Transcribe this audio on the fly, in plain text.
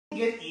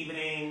good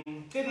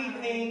evening. Good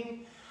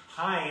evening.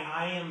 Hi,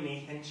 I am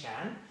Nathan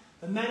Chan,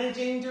 the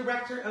Managing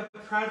Director of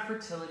Proud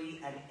Fertility,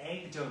 an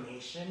egg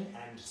donation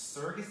and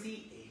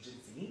surrogacy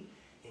agency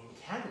in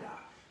Canada.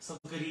 So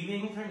good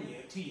evening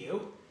to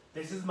you.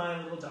 This is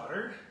my little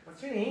daughter.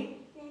 What's your name?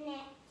 Nanette.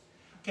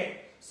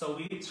 Okay, so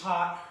we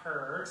taught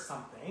her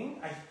something,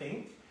 I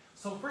think.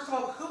 So first of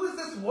all, who is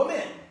this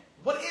woman?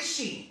 What is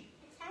she?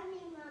 A tummy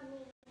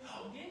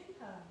mommy.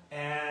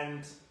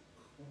 And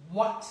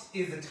what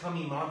is a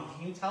tummy mommy?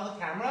 Can you tell the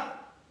camera?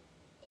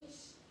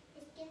 It's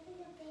giving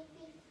a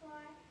baby for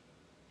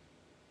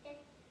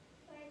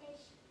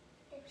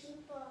the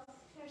people,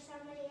 for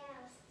somebody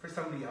else. For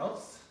somebody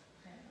else?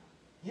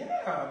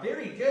 Yeah,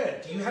 very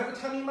good. Do you have a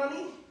tummy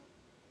mommy?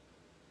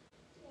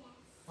 Yes.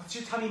 What's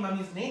your tummy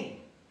mommy's name?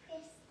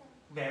 Crystal.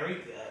 Very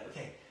good.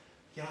 Okay.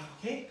 Yeah,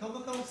 okay, go.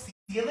 See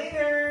you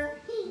later.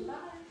 Bye.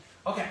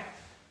 Okay.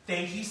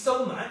 Thank you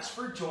so much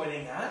for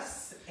joining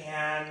us.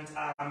 And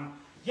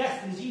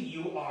yes, indeed,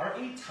 you are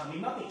a tummy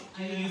mummy.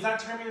 Do you use that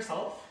term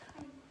yourself?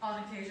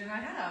 On occasion, I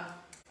have.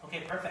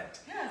 Okay,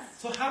 perfect. Yes.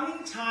 So how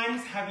many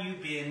times have you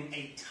been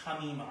a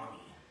tummy mommy?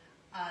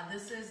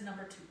 This is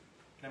number 2.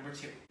 Number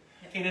 2. Yep.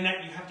 Okay,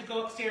 Nanette, you have to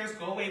go upstairs.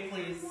 Go away,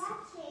 please. I'm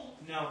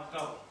watching. No,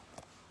 go.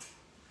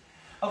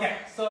 Okay,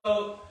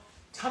 so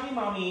tummy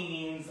mommy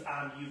means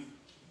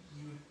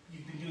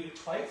you've been doing it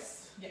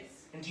twice.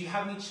 Yes. And do you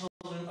have any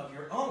children of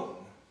your own?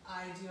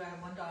 I do. I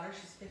have one daughter.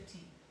 She's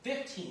 15.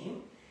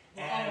 15.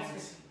 Well, And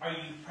almost 15. are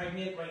you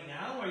pregnant right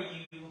now?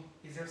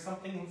 Is there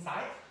something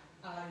inside?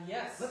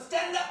 Yes. Let's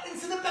stand up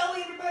into the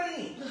belly,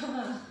 everybody.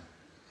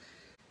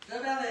 The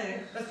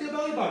belly. Let's do a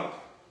belly bump.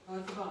 Oh,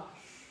 it's a bump.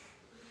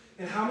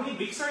 And how many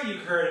weeks are you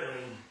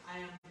currently? I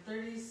am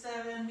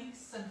 37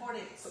 weeks and 4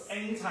 days. So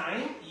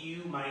anytime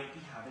you might be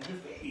having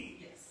this baby.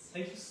 Yes.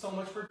 Thank you so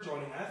much for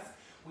joining us.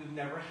 We've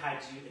never had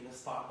you in the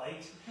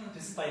spotlight,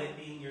 despite it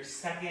being your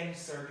second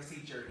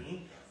surrogacy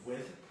journey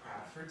with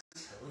Proud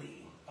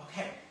Fertility.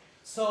 Okay,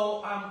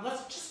 so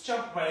let's just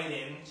jump right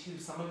into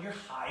some of your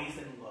highs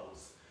and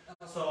lows.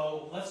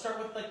 So let's start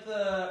with like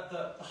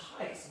the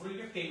highs. What are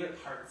your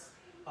favorite parts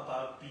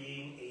about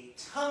being a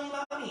tummy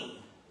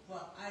mommy?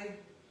 Well,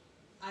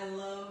 I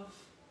love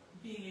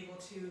being able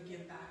to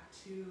give back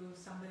to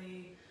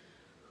somebody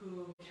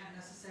who can't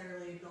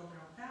necessarily build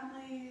their own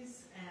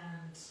families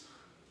and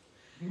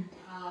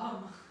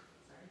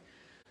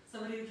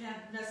somebody who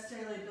can't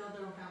necessarily build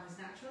their own families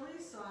naturally,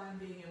 so I'm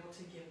being able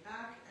to give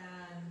back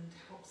and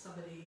help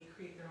somebody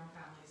create their own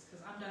families,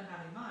 because I'm done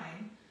having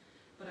mine,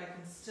 but I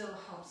can still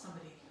help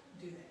somebody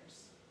do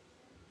theirs.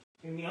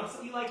 Anything else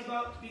that you like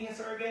about being a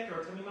surrogate or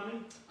a tummy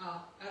mommy?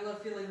 I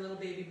love feeling little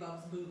baby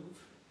bubs move,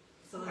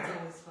 so that's Okay.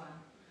 always fun.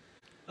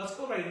 Let's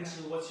go right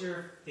into what's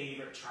your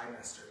favorite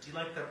trimester. Do you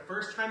like the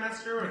first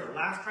trimester or the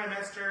last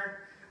trimester?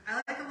 I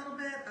like a little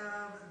bit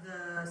of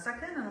the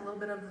second and a little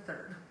bit of the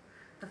third.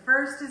 The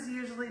first is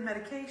usually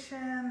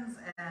medications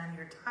and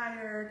you're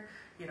tired,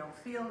 you don't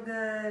feel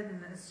good,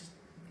 and it's just,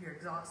 you're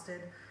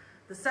exhausted.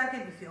 The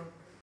second, you feel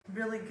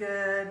really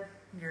good,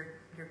 you're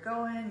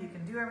going, you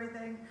can do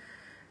everything.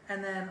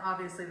 And then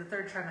obviously the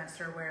third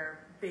trimester where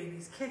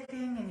baby's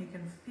kicking and you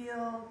can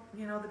feel,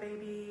 the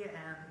baby,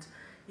 and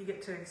you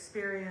get to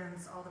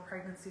experience all the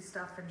pregnancy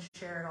stuff and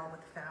share it all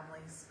with the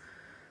families.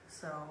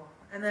 So,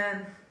 and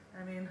then,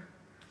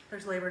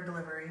 there's labor and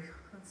delivery.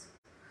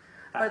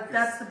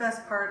 That's the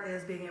best part,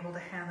 is being able to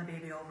hand the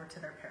baby over to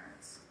their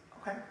parents.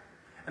 Okay.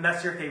 And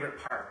that's your favorite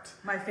part?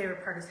 My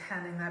favorite part is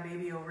handing that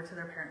baby over to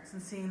their parents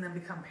and seeing them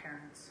become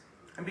parents.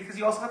 And because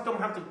you also don't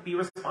have to be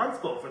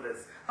responsible for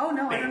this. Oh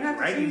no, baby, I don't have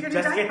to right? change You any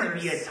just diapers. get to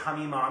be a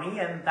tummy mommy,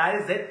 and that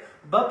is it.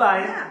 Bye-bye.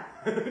 Yeah.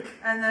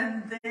 And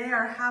then they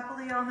are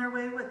happily on their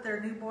way with their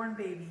newborn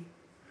baby.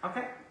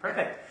 Okay,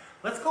 perfect.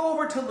 Let's go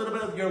over to a little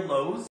bit of your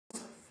lows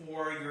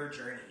for your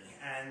journey.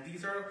 And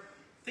these are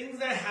things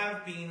that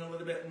have been a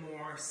little bit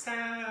more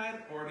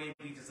sad or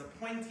maybe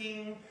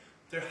disappointing.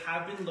 There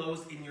have been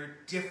lows in your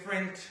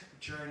different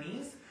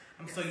journeys.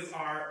 Yes. So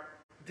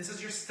this is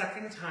your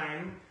second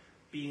time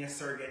being a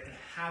surrogate and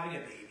having a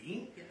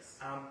baby. Yes.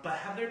 But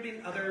have there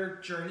been other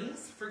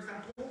journeys, for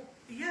example?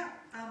 Yeah,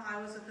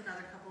 I was with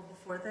another couple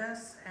before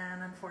this,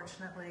 and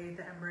unfortunately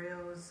the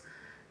embryos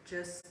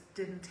just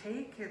didn't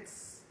take.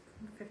 It's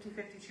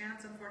 50-50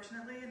 chance,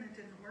 unfortunately, and it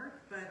didn't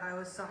work, but I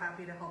was so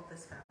happy to help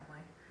this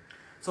family.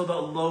 So the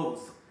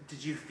lows,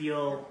 did you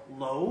feel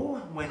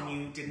low when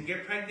you didn't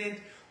get pregnant?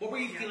 What were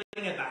you feeling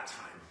at that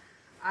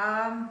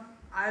time?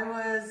 I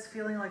was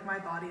feeling like my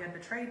body had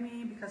betrayed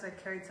me because I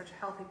carried such a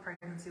healthy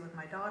pregnancy with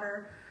my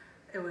daughter.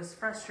 It was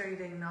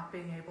frustrating not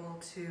being able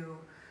to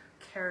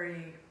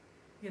carry,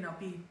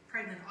 be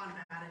pregnant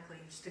automatically.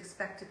 You just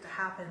expect it to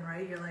happen,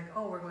 right? You're like,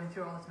 oh, we're going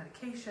through all this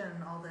medication,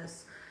 all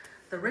this,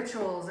 the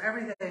rituals,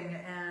 everything,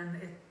 and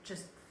it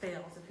just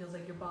fails. It feels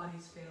like your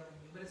body's failing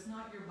you, but it's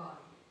not your body.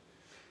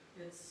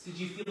 Did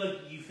you feel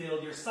like you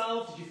failed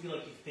yourself? Did you feel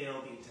like you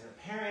failed the intended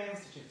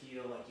parents? Did you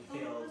feel like you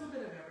failed? A little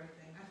bit of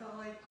everything. I felt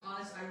like,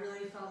 I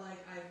really felt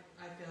like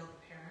I failed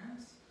the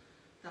parents.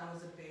 That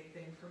was a big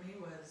thing for me,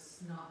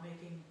 was not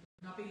being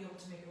able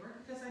to make it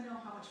work, because I know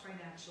how much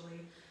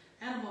financially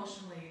And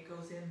emotionally, it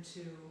goes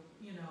into,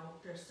 you know,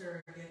 their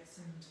surrogates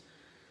and,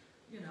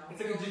 you know. It's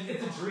like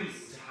it's a dream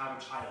to have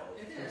a child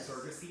through is.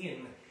 surrogacy,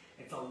 and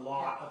it's a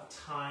lot of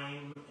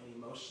time and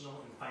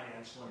emotional and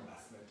financial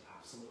investment,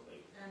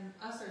 absolutely. And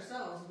us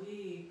ourselves,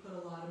 we put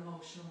a lot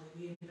emotionally,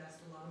 we invest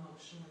a lot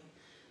emotionally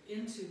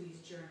into these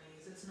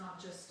journeys. It's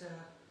not just a,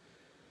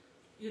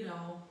 you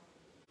know,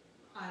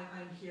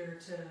 I'm here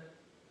to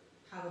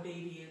have a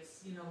baby.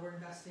 It's, you know, we're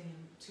investing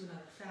into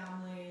another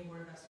family,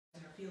 we're investing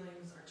in our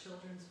feelings, our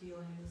children's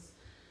feelings,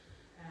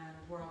 and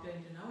we're all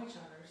getting to know each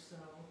other, so.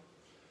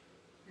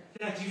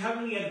 Yeah, do you have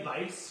any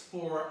advice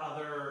for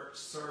other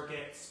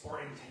surrogates or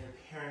intended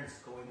parents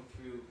going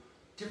through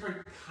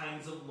different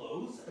kinds of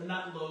lows? And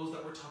that lows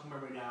that we're talking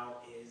about right now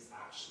is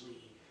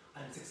actually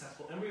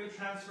unsuccessful embryo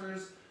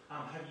transfers.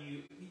 Have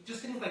you,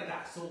 just things like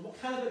that. So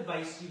what kind of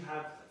advice do you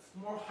have,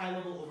 more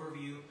high-level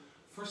overview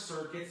for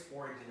surrogates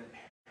or intended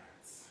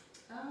parents?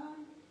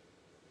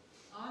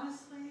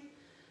 Honestly,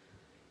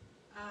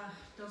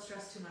 don't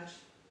stress too much.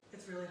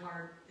 It's really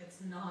hard. It's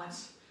not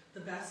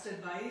the best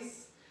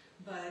advice,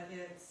 but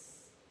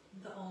it's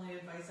the only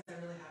advice I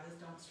really have is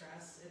don't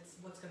stress. It's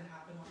what's going to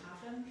happen will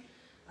happen.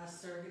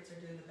 Us surrogates are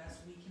doing the best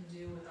we can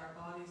do with our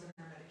bodies and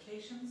our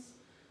medications.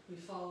 We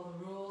follow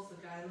the rules, the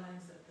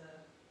guidelines that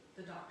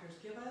the doctors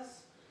give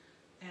us,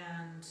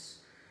 and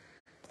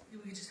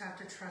we just have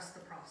to trust the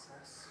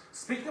process.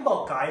 Speaking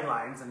about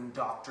guidelines and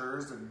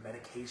doctors and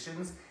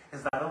medications,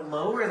 is that a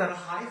low or is that a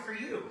high for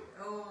you?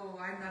 Oh,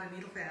 I'm not a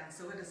needle fan,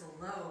 so it is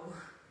a low.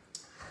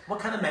 What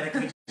kind of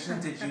medication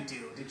did you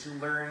do? Did you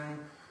learn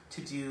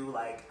to do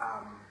like,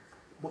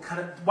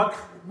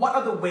 what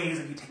are the ways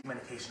that you take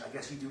medication? I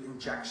guess you do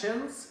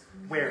injections.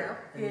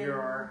 Where? Yep. In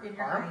your arm?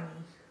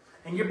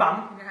 hiney. In your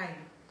bum? In your hiney.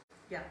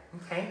 Yeah.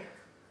 Okay.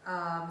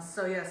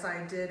 So yes,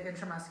 I did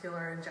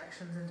intramuscular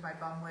injections into my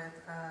bum with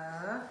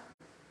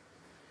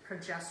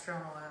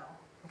progesterone oil.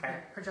 Okay.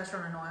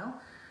 Progesterone and oil.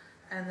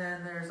 And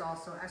then there's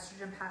also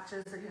estrogen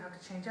patches that you have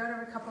to change out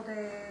every couple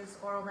days,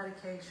 oral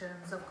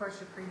medications, of course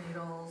your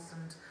prenatals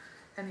and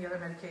any other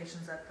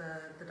medications that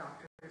the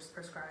doctors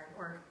prescribe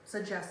or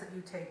suggest that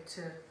you take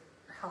to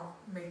help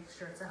make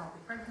sure it's a healthy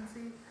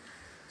pregnancy.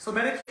 So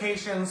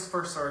medications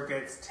for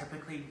surrogates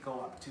typically go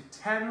up to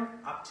 10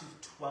 up to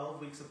 12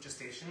 weeks of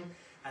gestation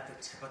at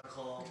the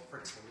typical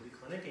fertility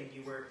clinic, and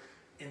you were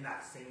in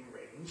that same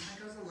range.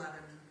 It was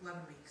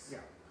 11 weeks. Yeah.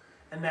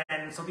 And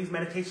then, so these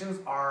medications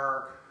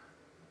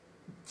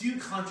do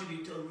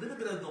contribute to a little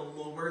bit of the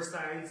lower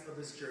sides of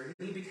this journey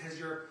because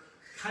you're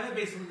kind of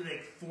basically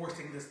like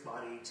forcing this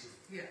body to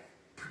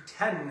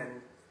pretend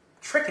and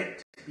trick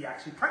it to be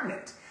actually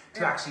pregnant,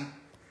 to actually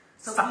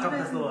suck up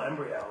this little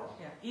embryo.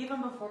 Yeah,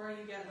 even before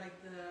you get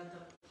like the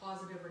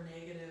positive or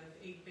negative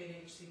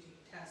 8-beta-HCG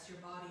test, your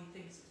body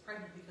thinks it's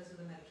pregnant because of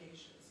the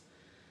medications.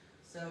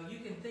 So you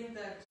can think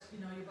that, you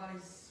know, your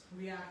body's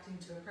reacting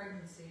to a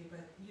pregnancy,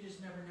 but you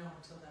just never know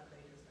until that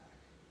plate is back.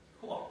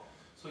 Cool.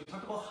 So we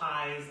talked about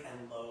highs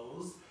and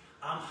lows.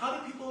 How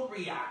do people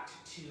react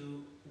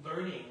to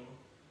learning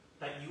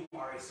that you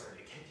are a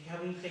surrogate? Do you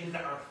have anything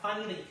that are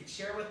funny that you could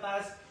share with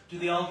us? Do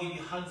they all give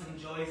you hugs and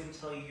joys and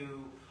tell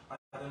you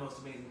are the most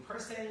amazing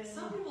person?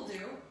 Some people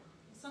do.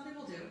 Some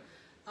people do.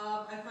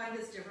 I find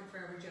it's different for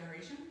every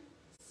generation.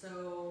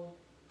 So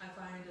I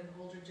find an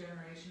older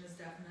generation is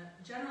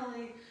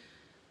generally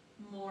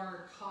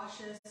more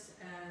cautious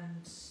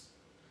and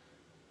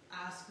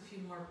ask a few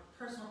more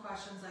personal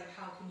questions like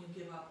how can you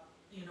give up,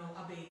 you know,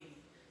 a baby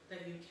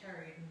that you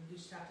carried, and you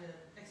just have to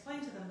explain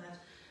to them that,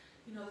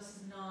 you know, this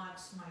is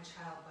not my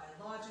child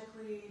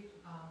biologically.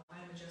 I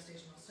am a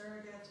gestational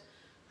surrogate.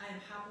 I am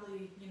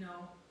happily, you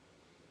know,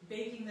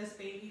 baking this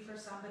baby for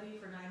somebody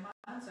for 9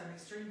 months. I'm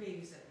extreme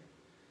babysitting.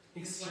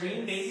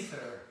 Extreme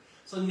babysitter.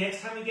 So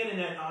next time we get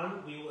Nanette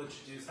on, we will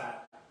introduce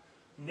that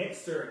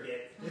next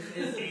surrogate. This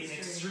is an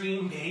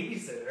extreme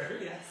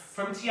babysitter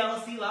from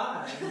TLC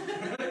Live.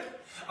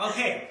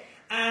 Okay,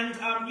 and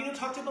you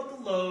talked about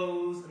the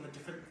lows and the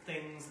different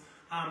things.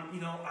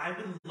 I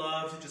would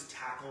love to just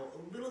tackle a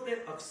little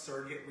bit of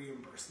surrogate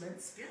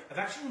reimbursements. Yeah. I've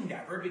actually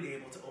never been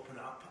able to open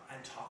up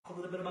and talk a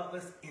little bit about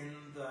this in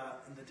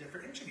the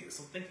different interviews.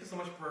 So thank you so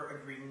much for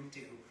agreeing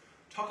to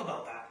talk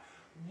about that.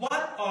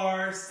 What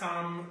are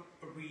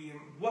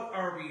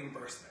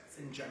reimbursements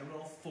in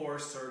general for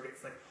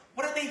surrogates? Like,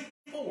 what are they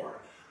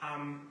for?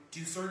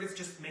 Do surrogates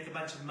just make a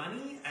bunch of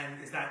money,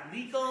 and is that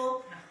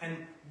legal?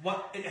 And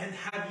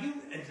have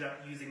you ended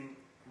up using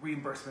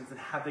reimbursements, and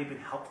have they been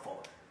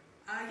helpful?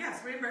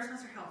 Yes,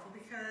 reimbursements are helpful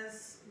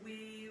because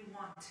we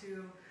want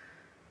to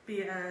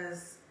be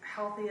as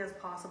healthy as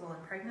possible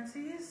in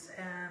pregnancies,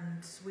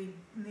 and we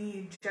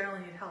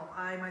generally need help.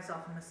 I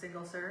myself am a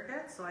single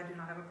surrogate, so I do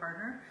not have a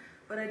partner,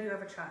 but I do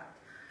have a child.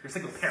 You're a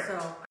single parent.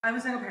 So I'm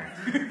a single parent.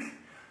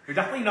 You're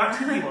definitely not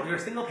two people. You're a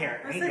single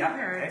parent. I'm a single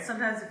parent. Okay.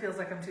 Sometimes it feels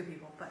like I'm two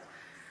people, but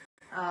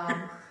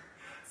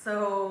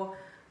so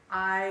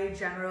I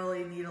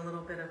generally need a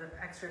little bit of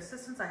extra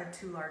assistance. I have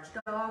 2 large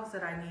dogs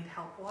that I need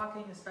help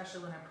walking,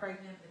 especially when I'm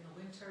pregnant in the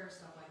winter,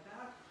 stuff like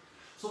that.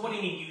 So what do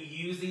you mean? You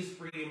use these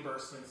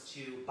reimbursements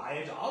to buy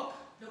a dog?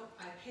 Nope,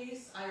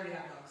 I already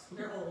have dogs.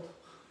 They're old.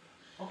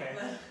 Okay.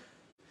 But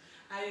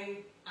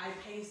I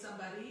pay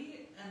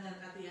somebody, and then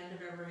at the end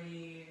of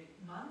every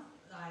month,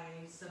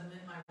 I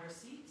submit my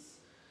receipts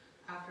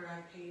after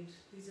I paid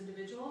these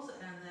individuals,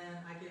 and then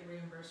I get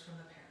reimbursed from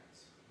the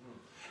parents.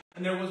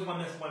 And there was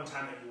this one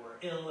time that you were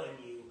ill and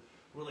you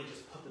really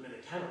just put them in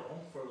a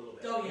kennel for a little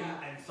bit. Oh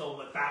yeah. And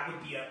so that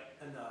would be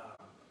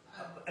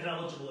an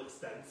eligible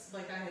expense.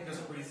 Like I had because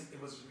COVID.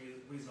 it was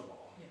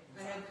reasonable.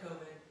 Yeah, I had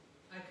COVID.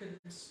 I couldn't.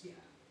 Yeah.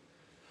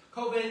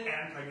 COVID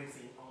and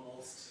pregnancy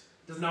almost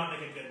does not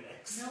make a good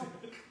mix. No,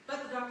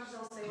 but the doctors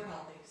all say we're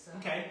healthy. So.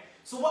 Okay.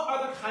 So what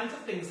other kinds of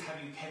things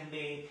can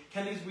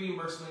these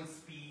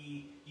reimbursements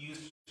be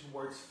used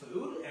towards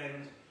food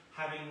and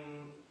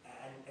having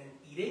and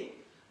eating?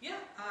 Yeah,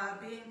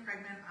 being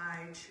pregnant,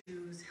 I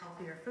choose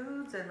healthier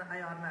foods, and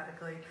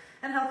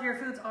and healthier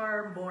foods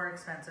are more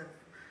expensive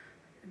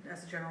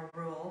as a general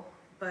rule,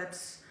 but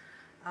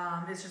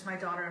it's just my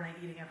daughter and I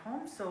eating at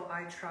home, so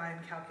I try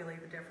and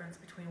calculate the difference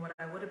between what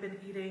I would have been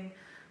eating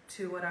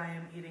to what I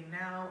am eating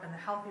now, and the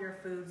healthier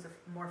foods, the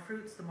more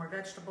fruits, the more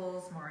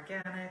vegetables, more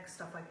organic,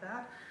 stuff like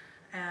that.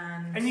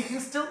 And you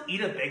can still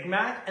eat a Big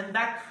Mac, and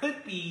that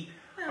could be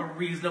a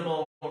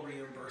reasonable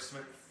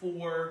reimbursement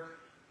for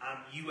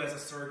you as a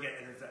surrogate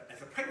and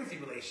as a pregnancy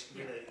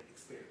related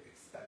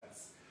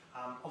expense.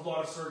 A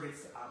lot of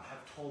surrogates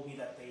have told me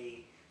that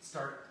they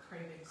start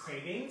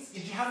cravings.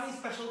 Did you have any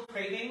special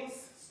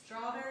cravings?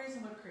 Strawberries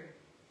and whipped cream.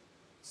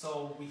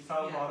 So we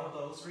saw a lot of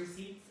those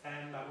receipts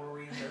and that were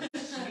reimbursed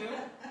to you?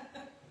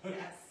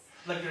 Yes.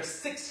 Like there's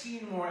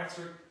 16 more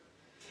extra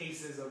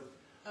cases of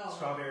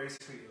strawberries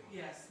for you.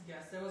 Yes,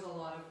 there was a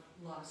lot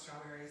of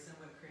strawberries and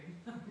whipped cream.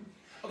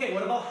 Okay,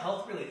 what about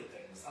health related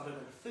things other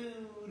than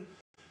food?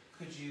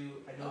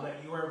 I know that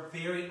you are a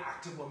very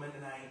active woman,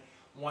 and I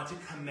want to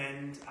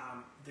commend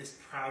this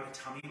proud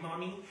tummy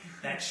mommy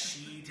that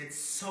she did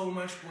so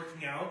much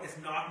working out. It's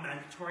not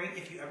mandatory.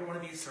 If you ever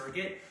want to be a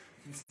surrogate,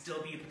 you can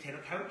still be a potato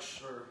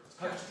couch or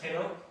couch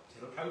potato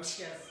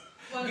couch. Yes.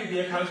 You can be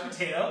a couch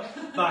potato,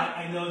 but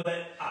I know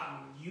that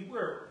you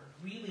were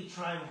really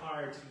trying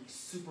hard to be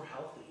super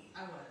healthy.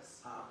 I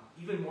was.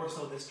 Even more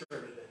so this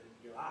journey than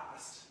your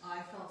last.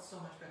 I felt so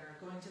much better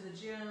going to the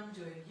gym,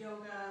 doing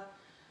yoga.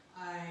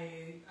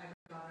 I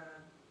got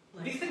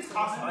a. These things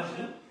cost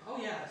money. Oh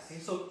yes. Okay,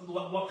 so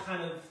what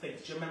kind of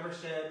things? Gym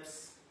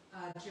memberships?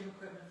 Gym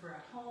equipment for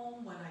at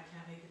home when I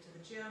can't make it to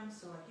the gym,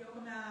 so like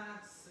yoga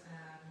mats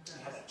and.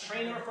 You had a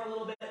trainer for a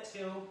little bit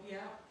too. Yeah.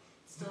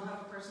 Still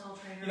have a personal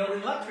trainer. You know,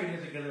 we love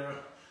trainers together,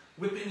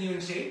 whipping you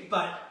in shape,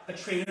 but a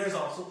trainer is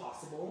also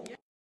possible. Yeah.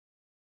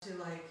 To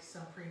like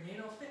some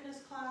prenatal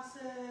fitness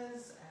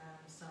classes and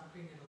some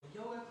prenatal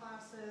yoga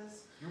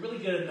classes. You're really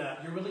good in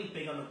that. You're really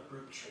big on the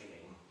group training.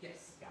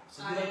 Yes. Yeah.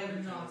 So I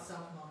am not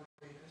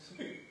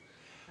self-motivated.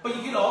 But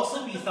you can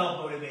also be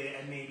self-motivated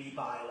and maybe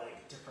buy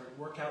like different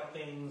workout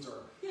things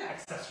or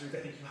accessories. I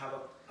think you have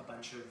a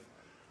bunch of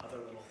other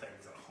little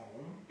things at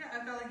home. Yeah,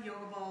 I've got like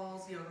yoga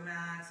balls, yoga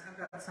mats. I've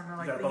got some of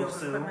like the yoga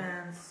Bosu.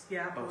 equipments.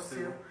 Yeah,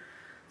 Bosu.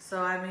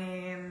 So I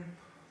mean,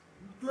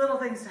 little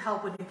things to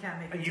help when you can't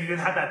make it. And you did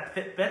have that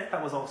Fitbit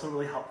that was also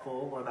really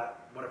helpful, or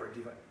that whatever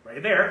device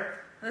right there.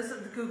 This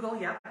is the Google.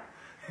 Yep.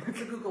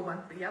 It's a Google one,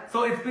 but yep.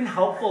 So it's been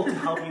helpful to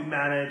help you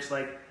manage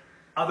like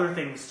other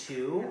things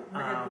too.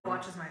 It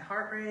watches my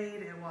heart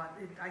rate.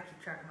 I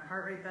keep track of my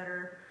heart rate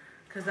better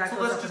because that.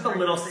 So that's just a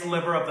little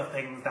sliver of the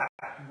things that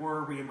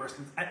were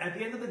reimbursements. At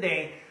the end of the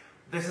day,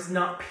 this is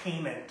not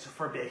payment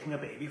for making a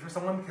baby for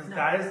someone because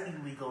that is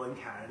illegal in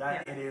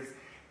Canada. Yeah. It is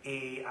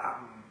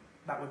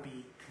that would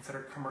be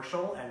considered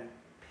commercial and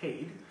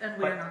paid. And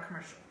we are not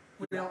commercial.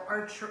 We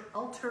are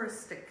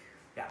altruistic.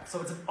 Yeah,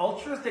 so it's an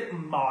altruistic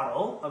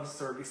model of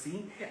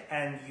surrogacy,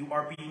 and you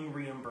are being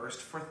reimbursed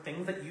for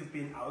things that you've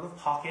been out of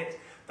pocket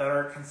that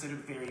are considered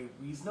very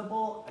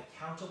reasonable,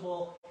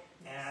 accountable,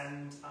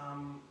 and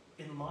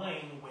in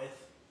line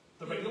with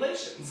the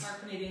regulations. Our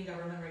Canadian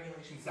government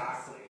regulations.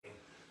 Exactly.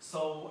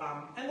 So,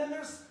 and then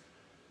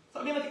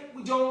like,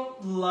 we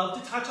don't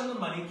love to touch on the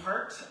money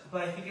part,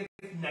 but I think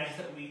it's nice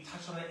that we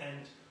touch on it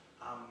and,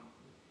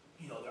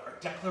 there are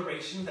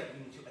declarations that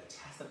you need to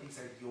attest that these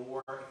are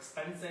your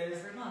expenses.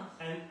 Every month.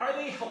 And are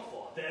they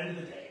helpful at the end of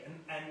the day?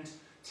 And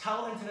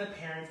tell intended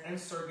parents and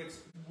surrogates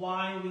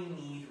why we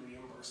need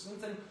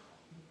reimbursements. And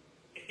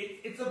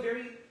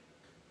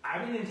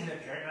I'm an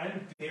intended parent, and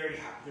I'm very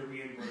happy to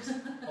reimburse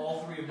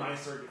all three of my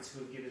surrogates who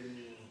have given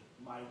me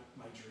my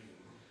dream.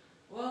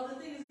 Well, the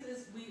thing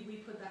is we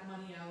put that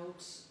money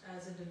out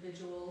as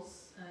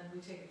individuals, and we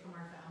take it from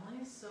our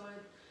families.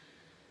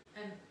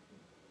 And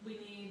we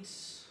need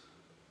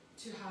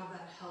to have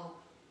that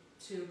help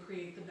to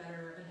create the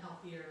better and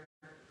healthier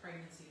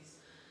pregnancies,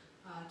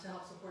 to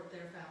help support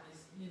their families.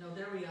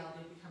 Their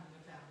reality of becoming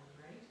a family,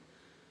 right?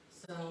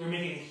 So you're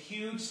making a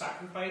huge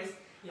sacrifice,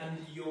 and I'm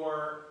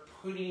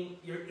putting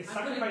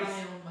my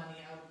own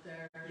money out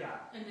there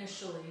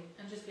initially,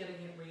 and just getting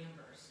it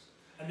reimbursed.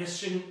 And this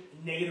shouldn't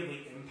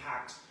negatively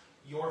impact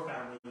your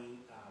family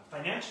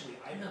financially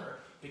either,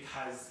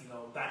 because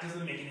that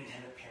doesn't make an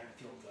intended parent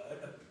feel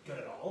good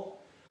at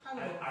all.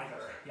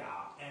 either. Yeah,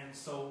 and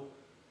so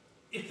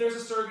if there's a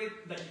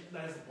surrogate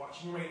that is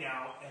watching right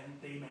now, and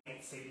they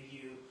might say to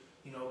you,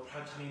 you know,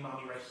 proud tummy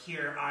mommy right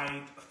here,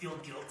 I feel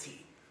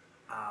guilty,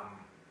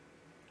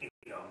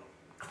 you know,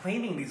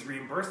 claiming these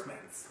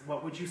reimbursements,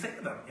 what would you say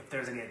to them if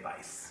there's any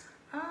advice?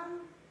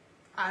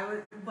 I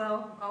would,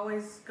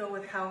 always go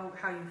with how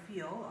you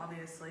feel,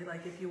 obviously.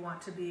 Like if you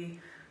want to be,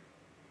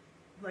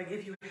 like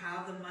if you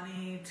have the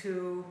money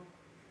to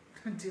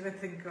do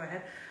it, then go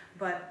ahead.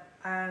 But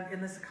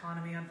in this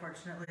economy,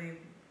 unfortunately,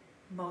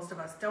 most of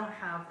us don't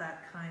have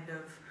that kind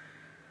of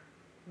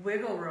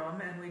wiggle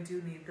room, and we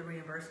do need the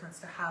reimbursements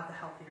to have the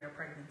healthier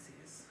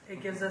pregnancies.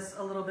 It gives us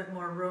a little bit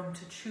more room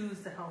to choose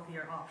the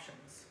healthier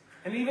options.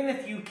 And even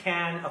if you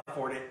can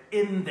afford it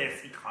in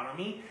this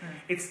economy,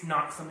 it's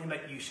not something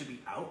that you should be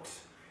out.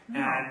 No.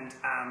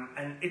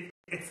 And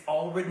it's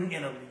all written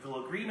in a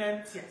legal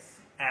agreement. Yes.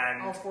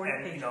 And, all 40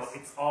 pages. You know,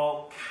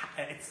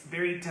 it's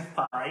very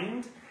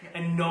defined,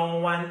 and no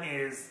one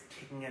is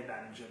taking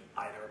advantage of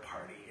either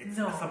party. It's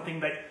something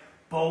that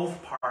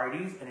both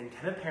parties, an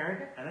intended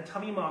parent and a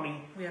tummy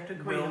mommy, we have to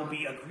agree will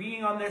be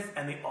agreeing on this,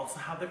 and they also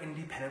have their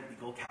independent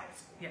legal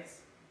counsel.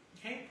 Yes.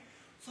 Okay?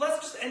 So let's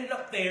just end it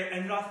off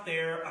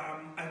there.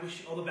 I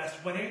wish you all the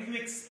best. When are you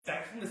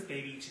expecting this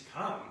baby to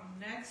come?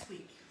 Next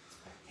week.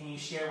 Can you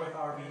share with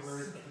our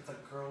viewers if it's a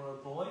girl or a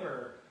boy,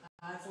 or?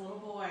 It's a little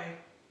boy.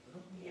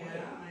 Yeah,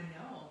 I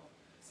know.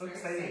 So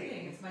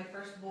exciting. It's my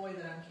first boy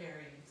that I'm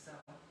carrying, so.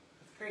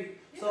 That's great.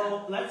 Yeah.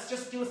 So let's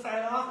just do a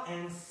sign off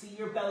and see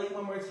your belly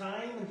one more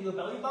time and do a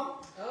belly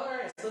bump.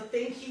 Alright. So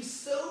thank you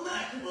so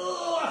much.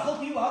 Whoa, I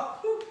hope you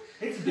up.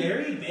 It's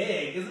very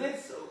big, isn't it?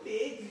 So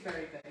big. It's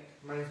very big.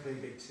 Mine's very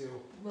big too.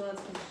 Well,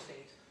 that's Kinship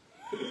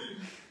State.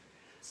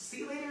 See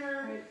you later.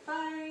 Alright,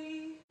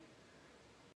 bye.